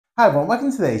Hi everyone, welcome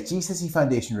to today's GCSE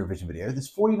Foundation Revision video. There's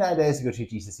 49 days to go to your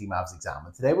GCSE Maths exam,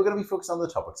 and today we're going to be focused on the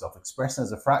topics of expressing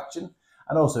as a fraction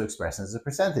and also expressing as a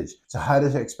percentage. So how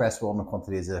to express one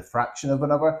quantity as a fraction of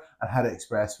another and how to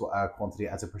express a quantity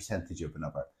as a percentage of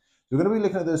another. So we're going to be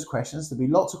looking at those questions. There'll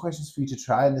be lots of questions for you to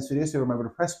try in this video, so remember to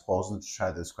press pause and to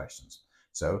try those questions.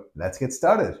 So let's get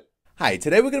started. Hi,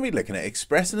 today we're going to be looking at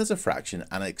expressing as a fraction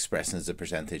and expressing as a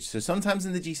percentage. So sometimes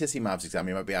in the GCSE Maths exam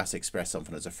you might be asked to express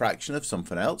something as a fraction of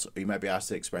something else, or you might be asked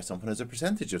to express something as a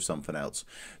percentage of something else.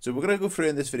 So we're going to go through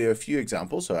in this video a few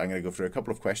examples. So I'm going to go through a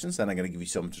couple of questions, then I'm going to give you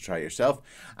some to try yourself,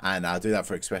 and I'll do that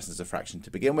for expressing as a fraction to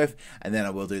begin with, and then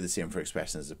I will do the same for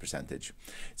expressing as a percentage.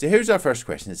 So here's our first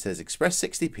question. It says express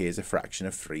 60p as a fraction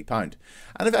of £3.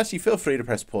 And if actually feel free to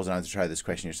press pause now to try this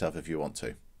question yourself if you want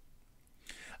to.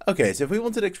 Okay, so if we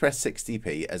wanted to express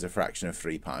 60p as a fraction of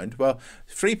 £3, well,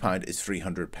 £3 is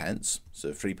 300 pence, so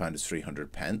 £3 is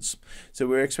 300 pence. So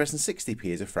we're expressing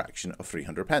 60p as a fraction of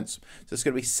 300 pence. So it's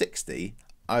going to be 60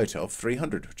 out of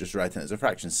 300, just writing it as a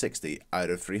fraction, 60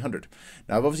 out of 300.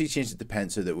 Now I've obviously changed it to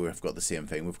pence so that we've got the same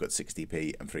thing. We've got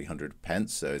 60p and 300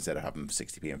 pence, so instead of having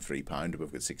 60p and £3,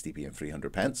 we've got 60p and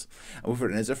 300 pence. And we've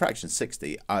written it as a fraction,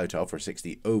 60 out of, or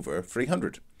 60 over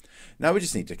 300. Now we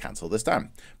just need to cancel this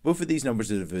down. Both of these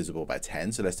numbers are divisible by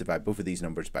 10, so let's divide both of these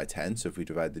numbers by 10. So if we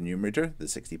divide the numerator, the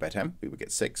 60 by 10, we would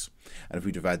get 6. And if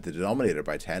we divide the denominator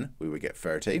by 10, we would get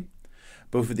 30.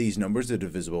 Both of these numbers are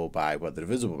divisible by, well, they're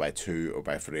divisible by 2 or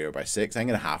by 3 or by 6. I'm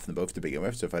going to half them both to begin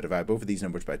with. So if I divide both of these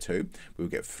numbers by 2, we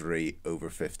would get 3 over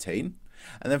 15.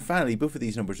 And then finally, both of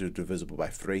these numbers are divisible by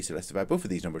 3, so let's divide both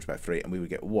of these numbers by 3, and we would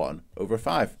get 1 over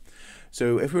 5.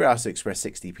 So if we were asked to express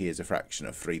 60p as a fraction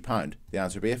of £3, the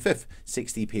answer would be a fifth.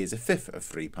 60p is a fifth of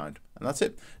 £3, and that's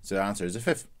it. So the answer is a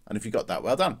fifth. And if you got that,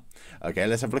 well done. Okay,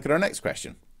 let's have a look at our next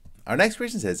question. Our next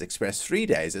question says express 3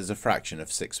 days as a fraction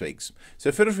of 6 weeks.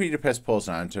 So feel free to press pause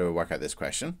now to work out this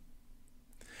question.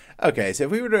 Okay, so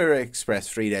if we were to express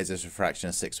 3 days as a fraction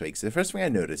of 6 weeks, the first thing I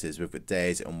notice is we've got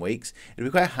days and weeks. It'd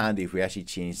be quite handy if we actually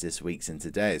change this weeks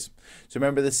into days. So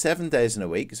remember, there's 7 days in a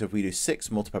week, so if we do 6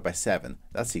 multiplied by 7,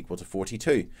 that's equal to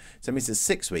 42. So that means that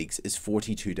 6 weeks is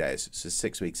 42 days. So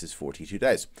 6 weeks is 42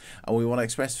 days. And we want to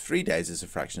express 3 days as a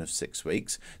fraction of 6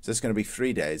 weeks. So it's going to be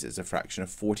 3 days as a fraction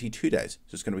of 42 days.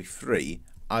 So it's going to be 3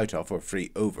 out of, or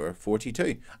 3 over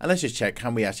 42. And let's just check,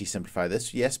 can we actually simplify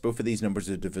this? Yes, both of these numbers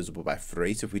are divisible by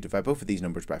 3. So if we divide both of these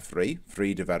numbers by 3,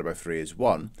 3 divided by 3 is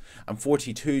 1. And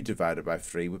 42 divided by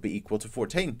 3 would be equal to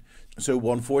 14. So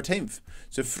 1/14.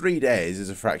 So 3 days as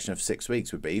a fraction of 6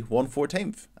 weeks would be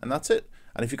 1/14. And that's it.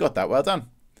 And if you got that, well done.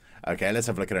 Okay, let's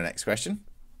have a look at our next question.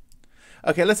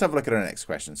 Okay, let's have a look at our next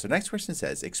question. So next question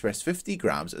says, express 50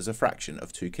 grams as a fraction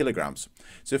of 2 kilograms.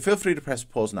 So feel free to press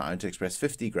pause now to express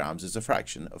 50 grams as a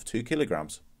fraction of 2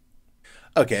 kilograms.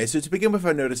 Okay, so to begin with,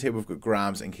 I notice here we've got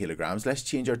grams and kilograms. Let's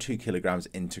change our 2 kilograms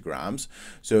into grams.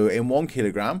 So in 1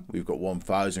 kilogram, we've got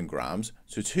 1,000 grams.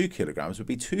 So 2 kilograms would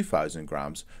be 2,000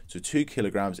 grams. So 2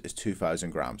 kilograms is 2,000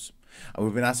 grams. And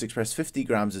we've been asked to express 50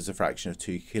 grams as a fraction of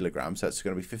 2 kilograms. That's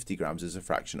going to be 50 grams as a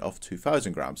fraction of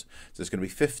 2,000 grams. So it's going to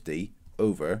be 50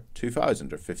 over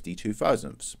 2,000, or 52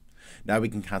 thousandths. Now we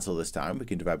can cancel this down. We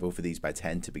can divide both of these by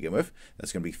 10 to begin with.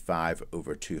 That's going to be 5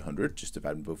 over 200, just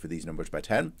dividing both of these numbers by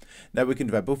 10. Now we can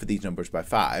divide both of these numbers by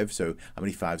 5. So how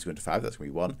many 5s go into 5? That's going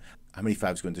to be 1. How many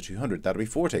 5s go into 200? That'll be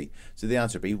 40. So the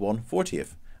answer would be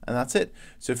 1/40th. And that's it.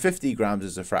 So 50 grams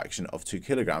as a fraction of 2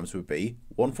 kilograms would be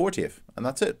 1/40th. And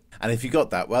that's it. And if you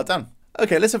got that, well done.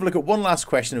 Okay, let's have a look at one last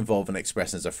question involving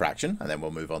expressing as a fraction, and then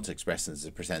we'll move on to expressing as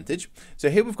a percentage. So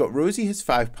here we've got Rosie has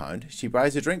 £5. She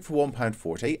buys a drink for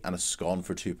 £1.40 and a scone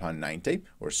for £2.90,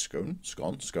 or a scone.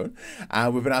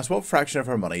 And we've been asked what fraction of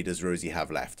her money does Rosie have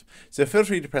left. So feel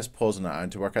free to press pause now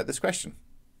to work out this question.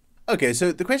 Okay,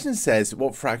 so the question says,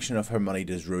 what fraction of her money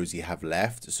does Rosie have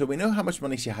left? So we know how much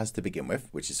money she has to begin with,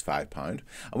 which is £5.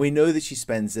 And we know that she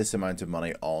spends this amount of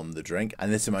money on the drink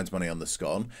and this amount of money on the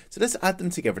scone. So let's add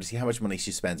them together to see how much money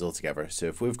she spends altogether. So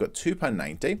if we've got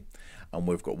 £2.90 and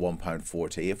we've got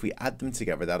 £1.40, if we add them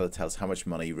together, that'll tell us how much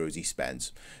money Rosie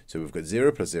spends. So we've got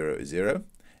 0 plus 0 is 0.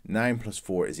 9 plus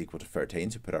 4 is equal to 13,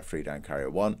 so put our 3 down, carry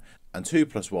a 1. And 2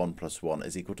 plus 1 plus 1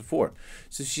 is equal to 4.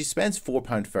 So she spends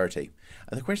 £4.30.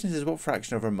 And the question is, what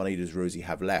fraction of her money does Rosie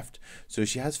have left? So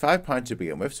she has £5 to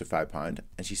begin with, so £5,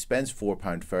 and she spends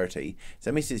 £4.30.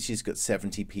 So that means that she's got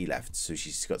 70p left. So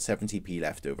she's got 70p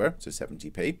left over, so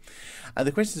 70p. And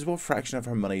the question is, what fraction of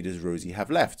her money does Rosie have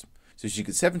left? So she's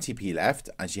got 70p left,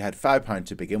 and she had £5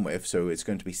 to begin with, so it's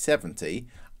going to be 70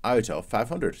 out of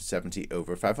 500, 70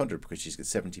 over 500, because she's got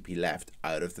 70p left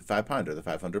out of the £5 or the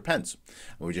 500 pence.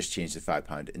 And we just changed the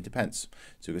 £5 into pence.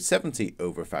 So we've got 70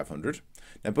 over 500.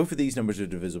 Now both of these numbers are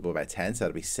divisible by 10, so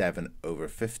that'll be 7 over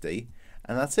 50.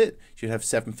 And that's it. She'd have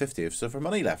 750 of her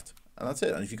money left. And that's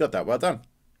it. And if you got that, well done.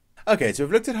 Okay, so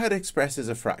we've looked at how to express as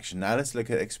a fraction. Now let's look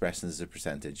at expressing as a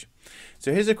percentage.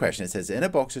 So here's a question. It says in a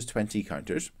box there's 20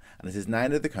 counters, and it says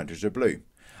 9 of the counters are blue. And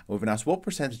we've been asked what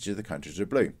percentage of the counters are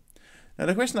blue. Now,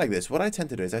 in a question like this, what I tend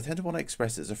to do is I tend to want to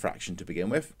express it as a fraction to begin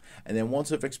with, and then once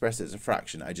I've expressed it as a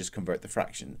fraction, I just convert the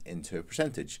fraction into a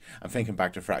percentage. I'm thinking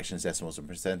back to fractions, decimals, and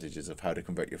percentages of how to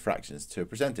convert your fractions to a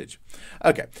percentage.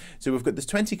 Okay, so we've got this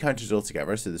 20 counters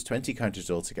altogether, so there's 20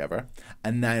 counters altogether,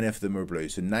 and 9 of them are blue,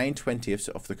 so 9/20ths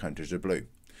of the counters are blue.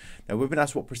 Now we've been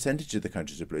asked what percentage of the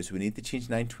counters are blue, so we need to change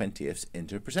 9/20ths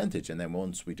into a percentage, and then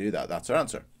once we do that, that's our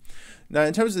answer. Now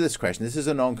in terms of this question, this is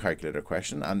a non-calculator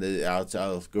question, and I'll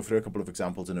go through a couple of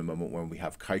examples in a moment when we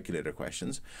have calculator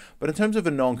questions. But in terms of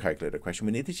a non-calculator question,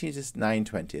 we need to change this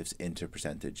 9/20ths into a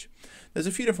percentage. There's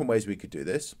a few different ways we could do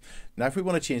this. Now if we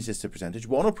want to change this to percentage,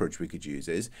 one approach we could use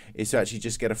is to actually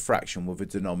just get a fraction with a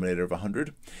denominator of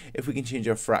 100. If we can change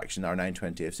our fraction, our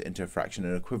 9/20ths, into a fraction,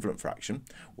 an equivalent fraction,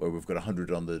 where we've got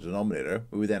 100 on the denominator,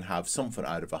 we would then have something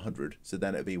out of 100, so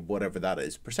then it'd be whatever that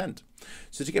is percent.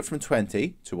 So to get from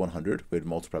 20 to 100, we'd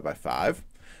multiply by 5.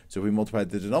 So if we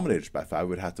multiplied the denominators by 5,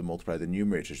 we'd have to multiply the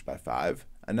numerators by 5,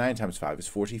 and 9 times 5 is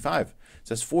 45.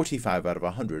 So that's 45 out of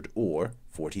 100, or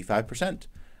 45%.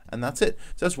 And that's it.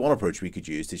 So that's one approach we could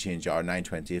use to change our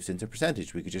 9/20ths into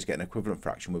percentage. We could just get an equivalent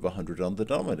fraction with 100 on the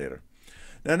denominator.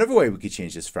 Now another way we could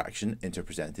change this fraction into a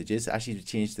percentage is actually to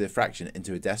change the fraction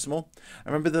into a decimal. And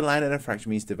remember, the line in a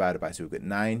fraction means divided by, so we've got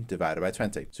 9 divided by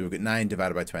 20. So we've got 9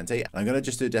 divided by 20. And I'm going to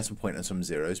just do a decimal point and some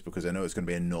zeros because I know it's going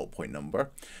to be a 0-point number.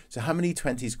 So how many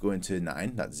 20s go into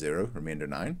 9? That's 0, remainder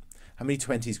 9. How many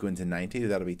 20s go into 90?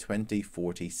 That'll be 20,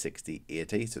 40, 60,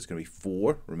 80. So it's going to be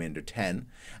 4, remainder 10.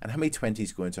 And how many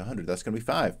 20s go into 100? That's going to be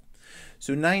 5.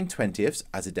 So 9/20ths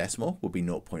as a decimal will be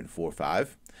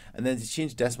 0.45. And then to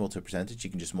change decimal to a percentage, you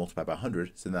can just multiply by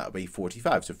 100. So that'll be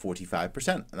 45. So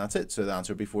 45%. And that's it. So the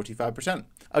answer will be 45%.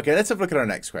 Okay, let's have a look at our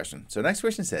next question. So next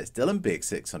question says, Dylan bakes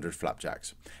 600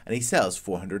 flapjacks and he sells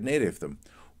 480 of them.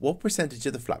 What percentage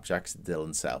of the flapjacks did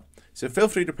Dylan sell? So feel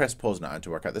free to press pause now to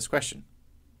work out this question.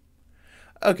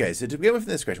 Okay, so to begin with in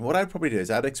this question, what I'd probably do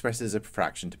is I'd express it as a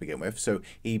fraction to begin with. So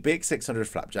he baked 600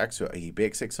 flapjacks, so he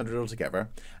baked 600 altogether,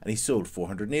 and he sold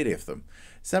 480 of them.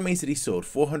 So that means that he sold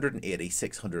 480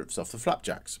 600ths of the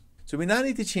flapjacks. So we now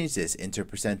need to change this into a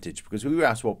percentage because we were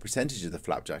asked what percentage of the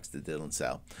flapjacks did Dylan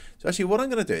sell. So actually what I'm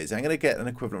going to do is I'm going to get an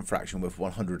equivalent fraction with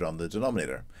 100 on the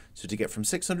denominator. So to get from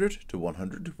 600 to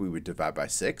 100, we would divide by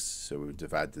 6. So we would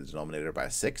divide the denominator by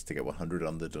 6 to get 100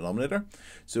 on the denominator.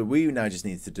 So we now just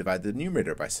need to divide the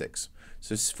numerator by 6.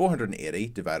 So 480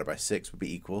 divided by 6 would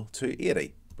be equal to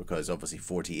 80. Because obviously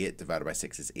 48 divided by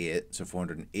 6 is 8, so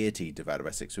 480 divided by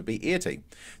 6 would be 80.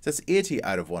 So that's 80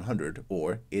 out of 100,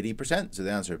 or 80%. So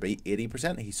the answer would be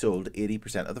 80%. He sold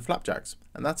 80% of the flapjacks.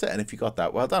 And that's it. And if you got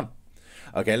that, well done.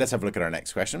 Okay, let's have a look at our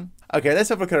next question. Okay, let's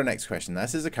have a look at our next question.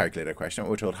 This is a calculator question.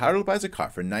 We're told Harold buys a car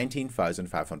for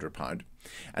 £19,500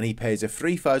 and he pays a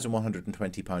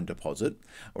 £3,120 deposit.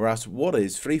 We're asked what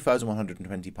is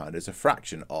 £3,120 as a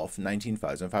fraction of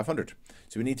 19,500.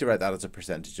 So we need to write that as a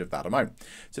percentage of that amount.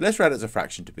 So let's write it as a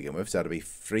fraction to begin with. So that'll be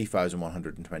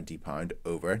 £3,120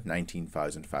 over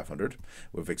 19,500.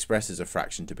 We've expressed as a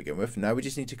fraction to begin with. Now we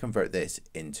just need to convert this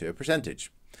into a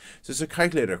percentage. So it's a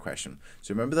calculator question.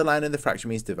 So remember the line in the fraction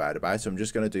means divided by. So I'm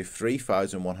just going to do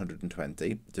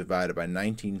 3,120 divided by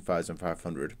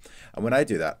 19,500. And when I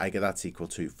do that, I get that's equal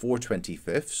to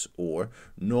 4/25ths or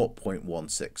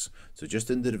 0.16. So just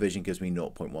in the division gives me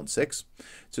 0.16.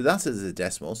 So that's as a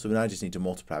decimal. So now I just need to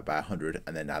multiply by 100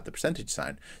 and then add the percentage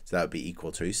sign. So that would be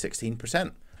equal to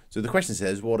 16%. So the question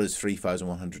says, what is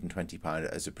 £3,120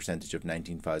 as a percentage of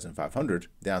 19,500?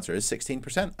 The answer is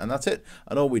 16%, and that's it.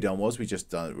 And all we done was we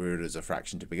just wrote it as a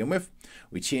fraction to begin with.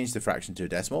 We changed the fraction to a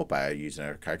decimal by using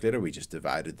our calculator. We just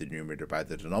divided the numerator by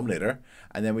the denominator,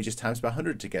 and then we just times by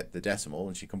 100 to get the decimal,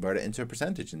 and she converted it into a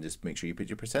percentage, and just make sure you put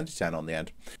your percentage sign on the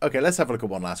end. Okay, let's have a look at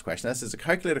one last question. This is a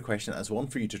calculator question as one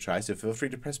for you to try, so feel free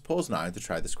to press pause now to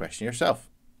try this question yourself.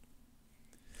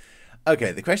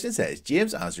 Okay, the question says,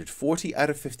 James answered 40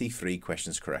 out of 53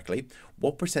 questions correctly.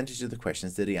 What percentage of the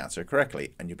questions did he answer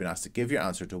correctly? And you've been asked to give your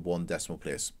answer to one decimal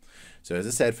place. So as I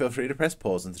said, feel free to press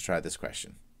pause and to try this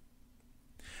question.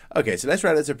 Okay, so let's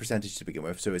write it as a percentage to begin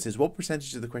with. So it says, what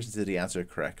percentage of the questions did he answer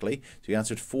correctly? So he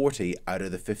answered 40 out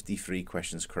of the 53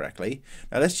 questions correctly.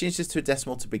 Now let's change this to a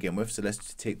decimal to begin with. So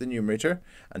let's take the numerator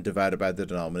and divide it by the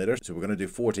denominator. So we're going to do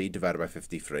 40 divided by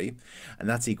 53, and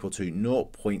that's equal to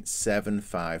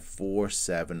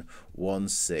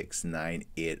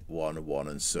 0.7547169811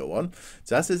 and so on.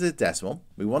 So that's as a decimal.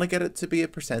 We want to get it to be a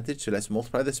percentage, so let's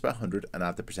multiply this by 100 and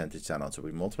add the percentage sign on. So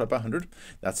we multiply by 100,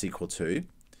 that's equal to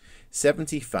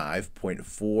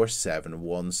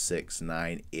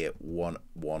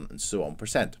 75.47169811 and so on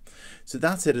percent. So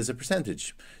that's it as a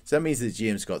percentage. So that means that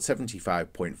James got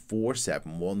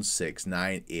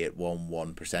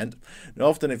 75.47169811%. Now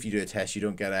often if you do a test you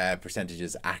don't get a percentage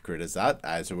as accurate as that,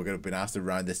 so we're going to be asked to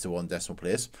round this to one decimal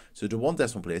place. So to one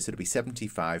decimal place it'll be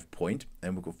 75 point,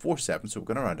 and we'll go 47, so we're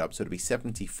going to round up, so it'll be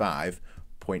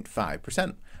 75.5%.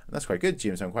 And that's quite good.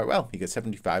 James done quite well. He gets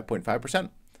 75.5%, and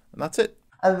that's it.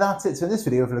 And that's it. So in this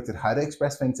video, we've looked at how to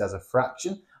express things as a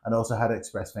fraction and also how to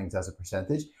express things as a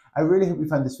percentage. I really hope you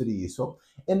found this video useful.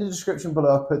 In the description below,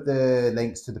 I'll put the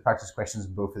links to the practice questions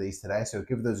in both of these today. So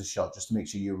give those a shot just to make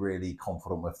sure you're really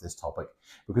confident with this topic,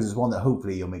 because it's one that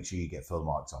hopefully you'll make sure you get full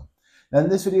marks on. Now in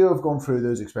this video, I've gone through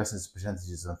those expressions,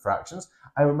 percentages and fractions.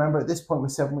 I remember at this point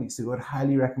with 7 weeks to go, I'd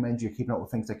highly recommend you keeping up with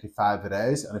things like your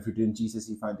 5-a-days. And if you're doing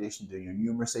GCSE foundation, doing your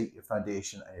numeracy, your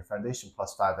foundation and your foundation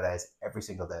plus 5-a-days every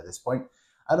single day at this point.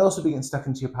 And also be getting stuck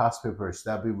into your past papers.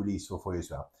 That'll be really useful for you as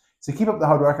well. So keep up the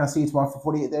hard work, and I'll see you tomorrow for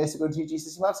 48 days to go to your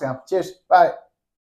GCSE Maths exam. Cheers. Bye.